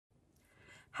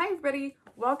Hi everybody,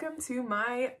 welcome to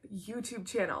my YouTube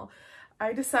channel.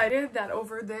 I decided that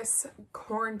over this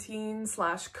quarantine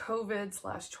slash COVID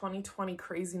slash 2020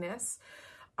 craziness,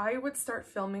 I would start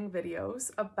filming videos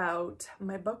about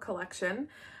my book collection.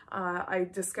 I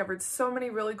discovered so many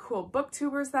really cool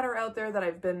booktubers that are out there that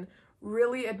I've been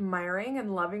really admiring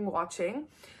and loving watching.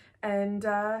 And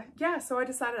yeah, so I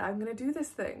decided I'm gonna do this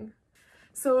thing.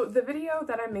 So the video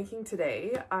that I'm making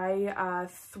today, I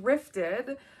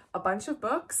thrifted a bunch of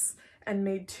books and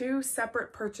made two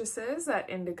separate purchases at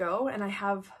Indigo, and I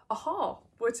have a haul,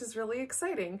 which is really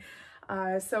exciting.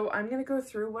 So I'm gonna go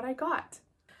through what I got.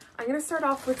 I'm gonna start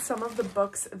off with some of the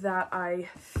books that I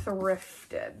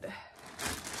thrifted.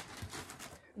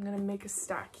 I'm gonna make a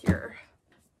stack here.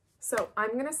 So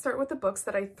I'm gonna start with the books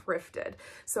that I thrifted.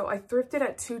 So I thrifted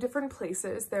at two different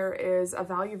places. There is a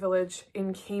Value Village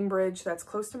in Cambridge that's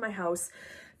close to my house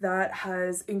that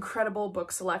has incredible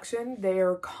book selection. They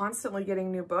are constantly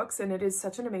getting new books, and it is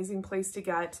such an amazing place to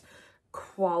get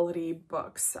quality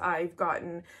books. I've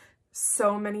gotten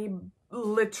so many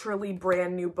literally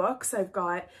brand new books. I've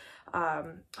got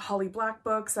Holly Black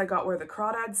books. I got Where the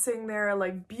Crawdads Sing there,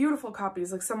 like beautiful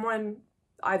copies. Like someone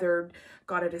either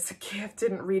got it as a gift,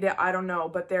 didn't read it, I don't know,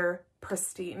 but they're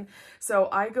pristine. So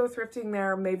I go thrifting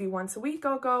there maybe once a week.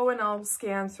 I'll go and I'll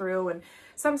scan through, and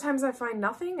sometimes I find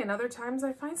nothing and other times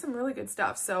I find some really good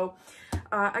stuff. So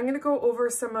I'm gonna go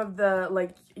over some of the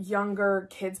like younger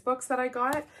kids books that I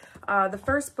got. The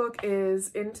first book is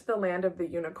Into the Land of the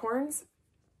Unicorns.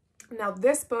 Now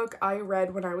this book I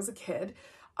read when I was a kid.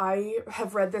 I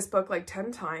have read this book like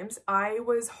 10 times. I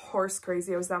was horse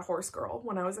crazy. I was that horse girl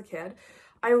when I was a kid.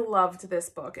 I loved this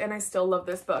book and I still love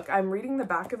this book. I'm reading the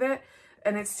back of it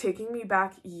and it's taking me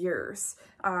back years.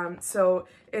 So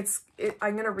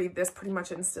I'm going to read this pretty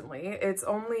much instantly. It's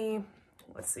only,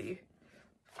 let's see,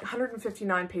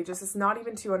 159 pages. It's not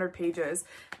even 200 pages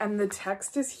and the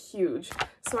text is huge.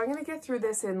 So I'm going to get through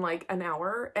this in like an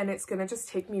hour and it's going to just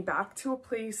take me back to a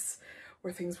place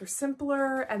where things were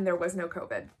simpler and there was no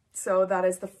COVID. So that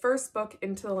is the first book,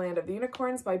 Into the Land of the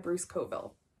Unicorns by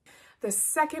Coville. The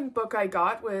second book I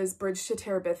got was Bridge to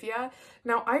Terabithia.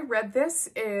 Now I read this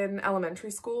in elementary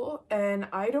school and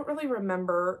I don't really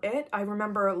remember it. I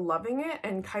remember loving it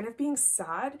and kind of being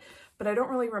sad, but I don't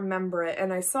really remember it.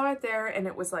 And I saw it there and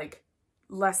it was like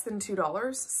less than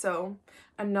 $2. So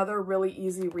another really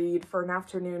easy read for an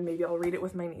afternoon. Maybe I'll read it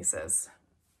with my nieces.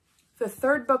 The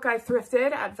third book I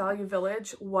thrifted at Value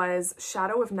Village was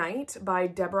Shadow of Night by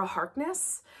Deborah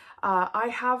Harkness. I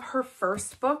have her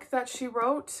first book that she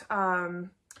wrote,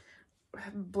 blanking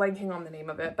on the name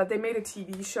of it, but they made a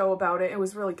TV show about it. It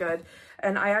was really good.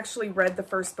 And I actually read the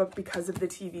first book because of the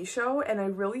TV show and I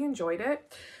really enjoyed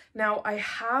it. Now I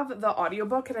have the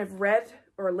audiobook and I've read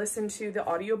or listened to the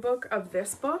audiobook of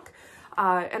this book.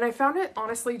 And I found it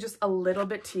honestly just a little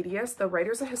bit tedious. The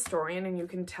writer's a historian and you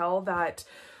can tell that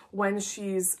when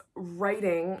she's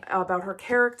writing about her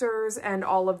characters and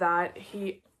all of that,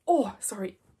 oh,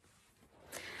 sorry.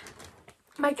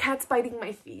 My cat's biting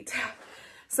my feet.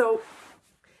 So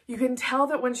you can tell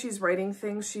that when she's writing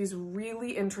things, she's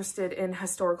really interested in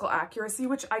historical accuracy,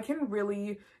 which I can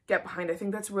really get behind. I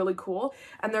think that's really cool.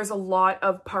 And there's a lot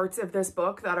of parts of this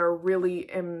book that are really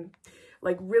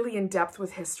really in depth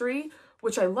with history,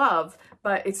 which I love,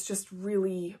 but it's just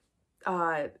really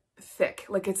thick.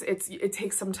 Like it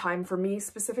takes some time for me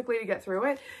specifically to get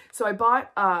through it. So I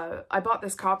bought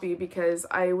this copy because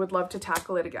I would love to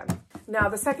tackle it again. Now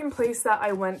the second place that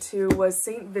I went to was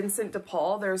St. Vincent de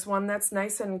Paul. There's one that's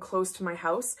nice and close to my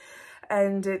house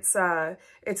and it's a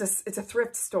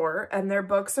thrift store and their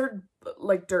books are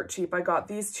like dirt cheap. I got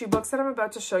these two books that I'm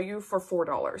about to show you for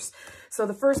 $4. So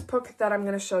the first book that I'm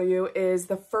going to show you is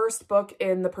the first book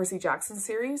in the Percy Jackson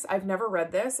series. I've never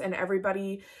read this and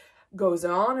everybody goes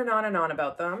on and on and on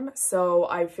about them. So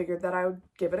I figured that I would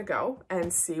give it a go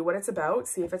and see what it's about,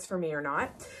 see if it's for me or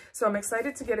not. So I'm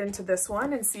excited to get into this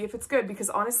one and see if it's good because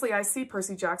honestly, I see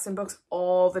Percy Jackson books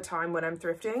all the time when I'm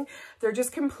thrifting. They're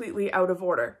just completely out of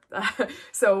order.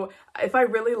 So if I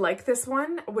really like this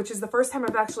one, which is the first time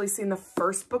I've actually seen the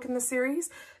first book in the series,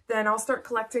 then I'll start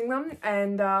collecting them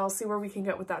and I'll see where we can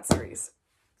get with that series.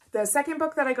 The second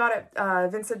book that I got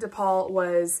at Vincent de Paul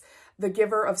was The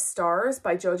Giver of Stars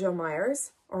by Jojo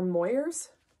Moyes.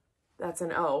 That's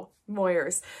an O,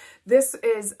 Moyes. This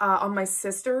is on my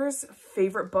sister's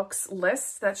favorite books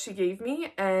list that she gave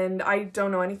me, and I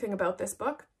don't know anything about this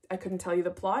book. I couldn't tell you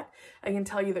the plot. I can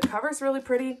tell you the cover's really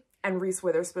pretty, and Reese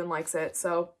Witherspoon likes it,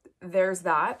 so there's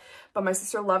that. But my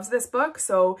sister loves this book,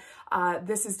 so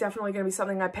this is definitely going to be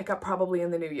something I pick up probably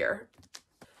in the new year.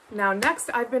 Now next,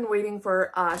 I've been waiting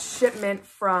for a shipment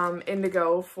from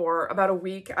Indigo for about a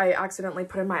week. I accidentally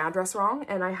put in my address wrong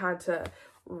and I had to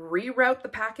reroute the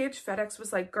package. FedEx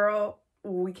was like, girl,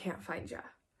 we can't find you.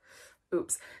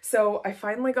 Oops. So I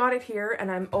finally got it here and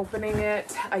I'm opening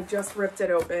it. I just ripped it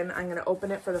open. I'm going to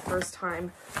open it for the first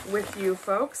time with you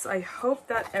folks. I hope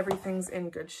that everything's in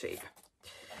good shape.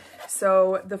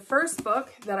 So the first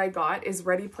book that I got is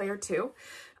Ready Player 2.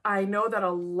 I know that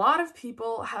a lot of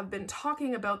people have been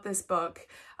talking about this book.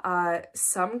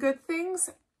 Some good things,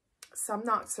 some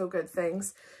not so good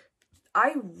things.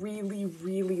 I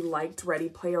really liked Ready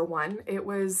Player 1. It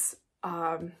was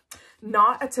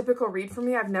not a typical read for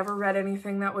me. I've never read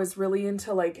anything that was really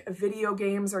into like video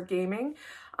games or gaming.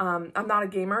 I'm not a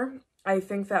gamer. I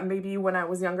think that maybe when I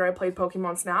was younger, I played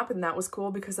Pokemon Snap and that was cool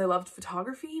because I loved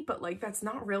photography, but like that's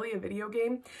not really a video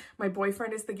game. My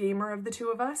boyfriend is the gamer of the two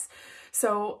of us.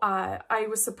 So I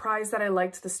was surprised that I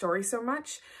liked the story so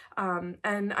much.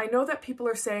 And I know that people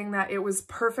are saying that it was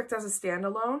perfect as a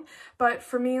standalone, but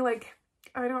for me, like,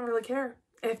 I don't really care.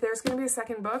 If there's going to be a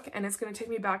second book and it's going to take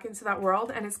me back into that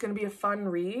world and it's going to be a fun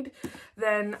read,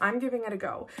 then I'm giving it a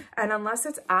go. And unless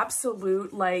it's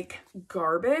absolute like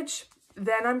garbage,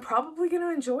 then I'm probably going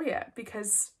to enjoy it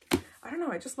because, I don't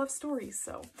know, I just love stories.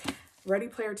 So Ready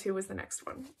Player 2 is the next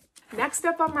one. Next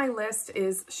up on my list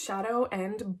is Shadow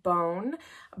and Bone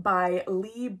by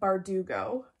Leigh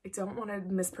Bardugo. I don't want to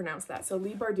mispronounce that. So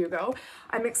Leigh Bardugo.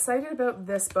 I'm excited about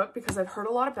this book because I've heard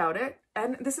a lot about it.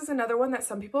 And this is another one that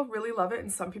some people really love it and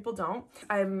some people don't.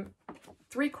 I'm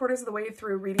 3/4 of the way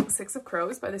through reading Six of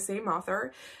Crows by the same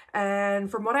author. And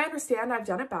from what I understand, I've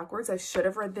done it backwards. I should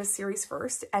have read this series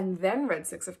first and then read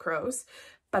Six of Crows.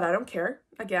 But I don't care.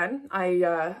 Again,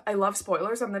 I love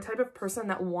spoilers. I'm the type of person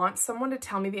that wants someone to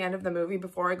tell me the end of the movie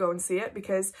before I go and see it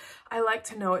because I like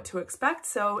to know what to expect,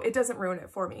 so it doesn't ruin it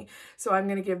for me. So I'm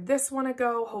going to give this one a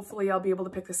go. Hopefully I'll be able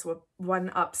to pick this one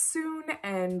up soon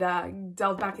and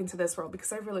delve back into this world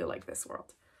because I really like this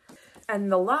world.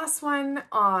 And the last one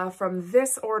from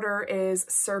this order is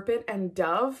Serpent and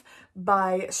Dove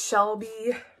by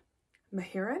Shelby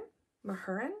Mahurin?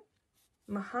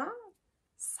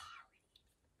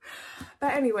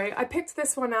 But anyway, I picked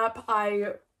this one up.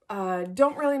 I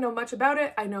don't really know much about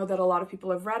it. I know that a lot of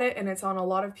people have read it and it's on a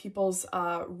lot of people's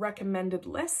recommended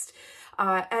list.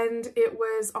 And it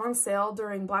was on sale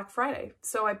during Black Friday.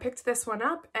 So I picked this one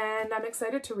up and I'm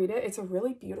excited to read it. It's a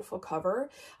really beautiful cover.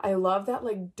 I love that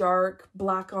like dark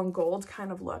black on gold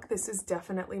kind of look. This is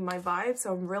definitely my vibe.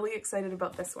 So I'm really excited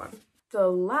about this one. The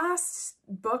last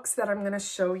books that I'm going to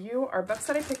show you are books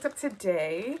that I picked up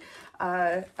today.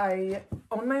 I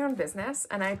own my own business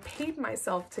and I paid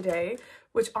myself today,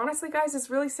 which honestly, guys, is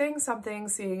really saying something,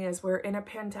 seeing as we're in a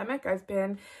pandemic. I've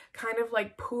been kind of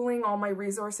like pooling all my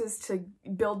resources to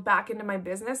build back into my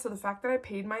business. So the fact that I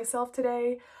paid myself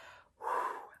today,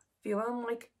 feeling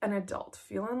like an adult,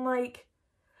 feeling like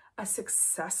a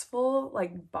successful,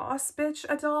 like boss bitch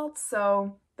adult.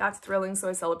 So that's thrilling. So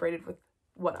I celebrated with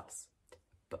what else?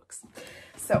 Books.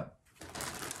 So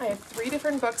I have 3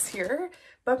 different books here.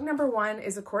 Book number 1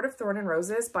 is A Court of Thorn and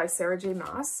Roses by Sarah J.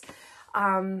 Maas.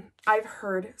 I've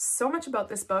heard so much about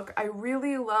this book. I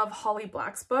really love Holly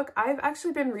Black's book. I've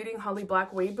actually been reading Holly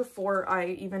Black way before I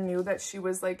even knew that she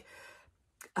was like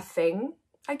a thing,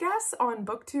 I guess, on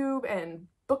Booktube and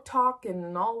Book Talk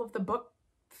and all of the book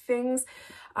things.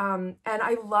 And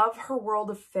I love her world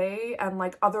of fae and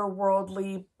like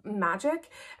otherworldly magic.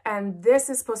 And this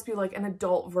is supposed to be like an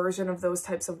adult version of those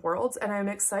types of worlds. And I'm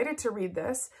excited to read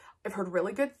this. I've heard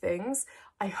really good things.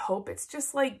 I hope it's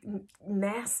just like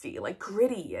nasty, like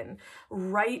gritty and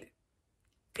right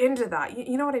into that.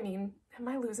 You know what I mean? Am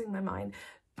I losing my mind?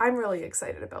 I'm really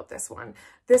excited about this one.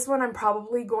 This one I'm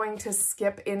probably going to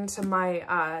skip into my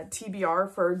TBR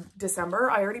for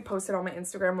December. I already posted on my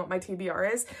Instagram what my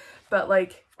TBR is, but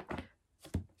like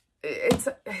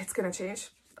it's gonna change.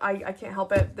 I can't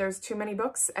help it. There's too many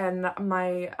books and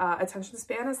my attention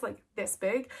span is like this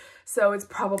big. So it's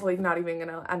probably not even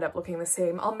gonna end up looking the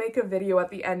same. I'll make a video at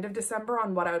the end of December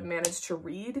on what I would manage to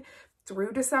read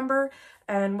through December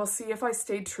and we'll see if I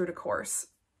stayed true to course.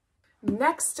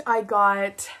 Next, I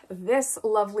got this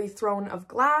lovely Throne of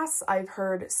Glass. I've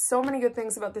heard so many good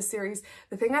things about this series.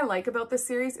 The thing I like about this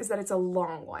series is that it's a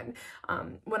long one.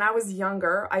 When I was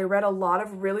younger, I read a lot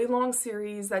of really long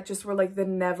series that just were like the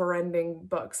never-ending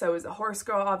books. I was a horse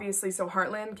girl, obviously, so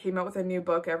Heartland came out with a new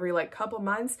book every like couple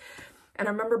months. And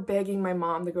I remember begging my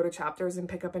mom to go to Chapters and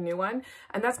pick up a new one.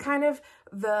 And that's kind of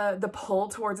the pull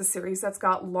towards a series that's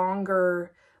got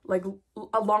longer like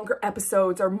longer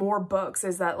episodes or more books,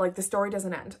 is that like the story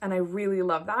doesn't end, and I really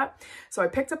love that. So I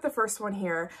picked up the first one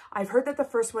here. I've heard that the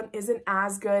first one isn't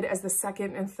as good as the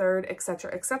second and third,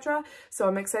 etc., etc. So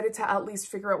I'm excited to at least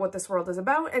figure out what this world is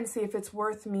about and see if it's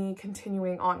worth me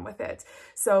continuing on with it.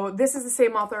 So this is the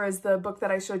same author as the book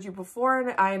that I showed you before,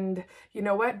 and you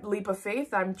know what, leap of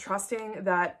faith, I'm trusting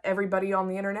that everybody on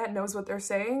the internet knows what they're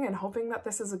saying and hoping that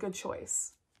this is a good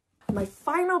choice. My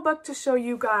final book to show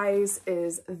you guys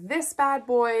is this bad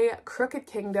boy, Crooked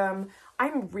Kingdom.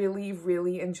 I'm really,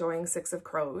 really enjoying Six of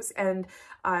Crows, and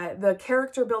the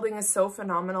character building is so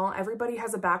phenomenal. Everybody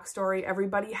has a backstory.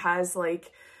 Everybody has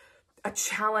like a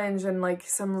challenge and like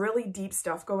some really deep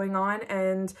stuff going on,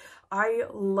 and I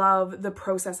love the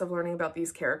process of learning about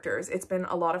these characters. It's been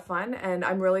a lot of fun, and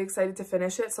I'm really excited to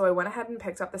finish it. So I went ahead and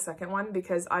picked up the second one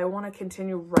because I want to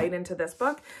continue right into this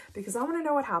book because I want to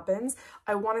know what happens.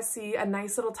 I want to see a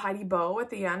nice little tidy bow at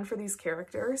the end for these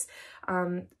characters.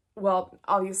 Well,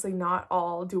 obviously not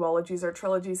all duologies or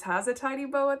trilogies has a tidy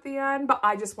bow at the end, but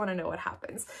I just want to know what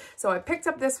happens. So I picked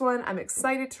up this one. I'm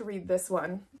excited to read this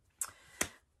one.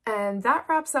 And that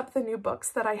wraps up the new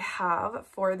books that I have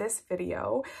for this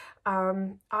video.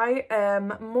 I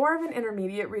am more of an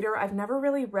intermediate reader. I've never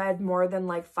really read more than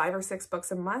like 5 or 6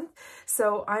 books a month.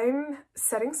 So I'm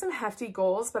setting some hefty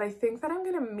goals, but I think that I'm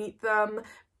going to meet them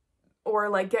or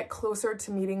like get closer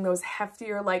to meeting those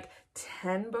heftier like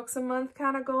 10 books a month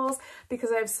kind of goals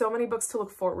because I have so many books to look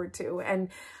forward to. And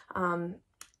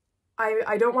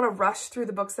I don't want to rush through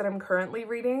the books that I'm currently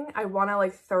reading. I want to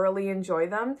like thoroughly enjoy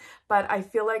them, but I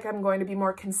feel like I'm going to be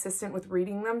more consistent with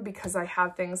reading them because I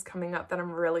have things coming up that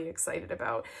I'm really excited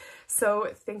about. So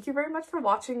thank you very much for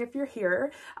watching if you're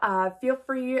here. Feel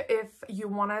free if you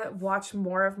want to watch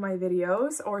more of my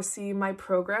videos or see my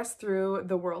progress through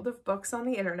the world of books on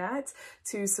the internet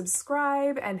to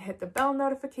subscribe and hit the bell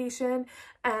notification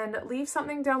and leave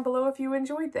something down below if you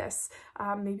enjoyed this.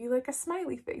 Maybe like a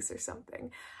smiley face or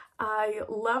something. I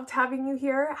loved having you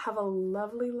here. Have a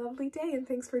lovely, lovely day, and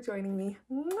thanks for joining me.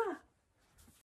 Mwah!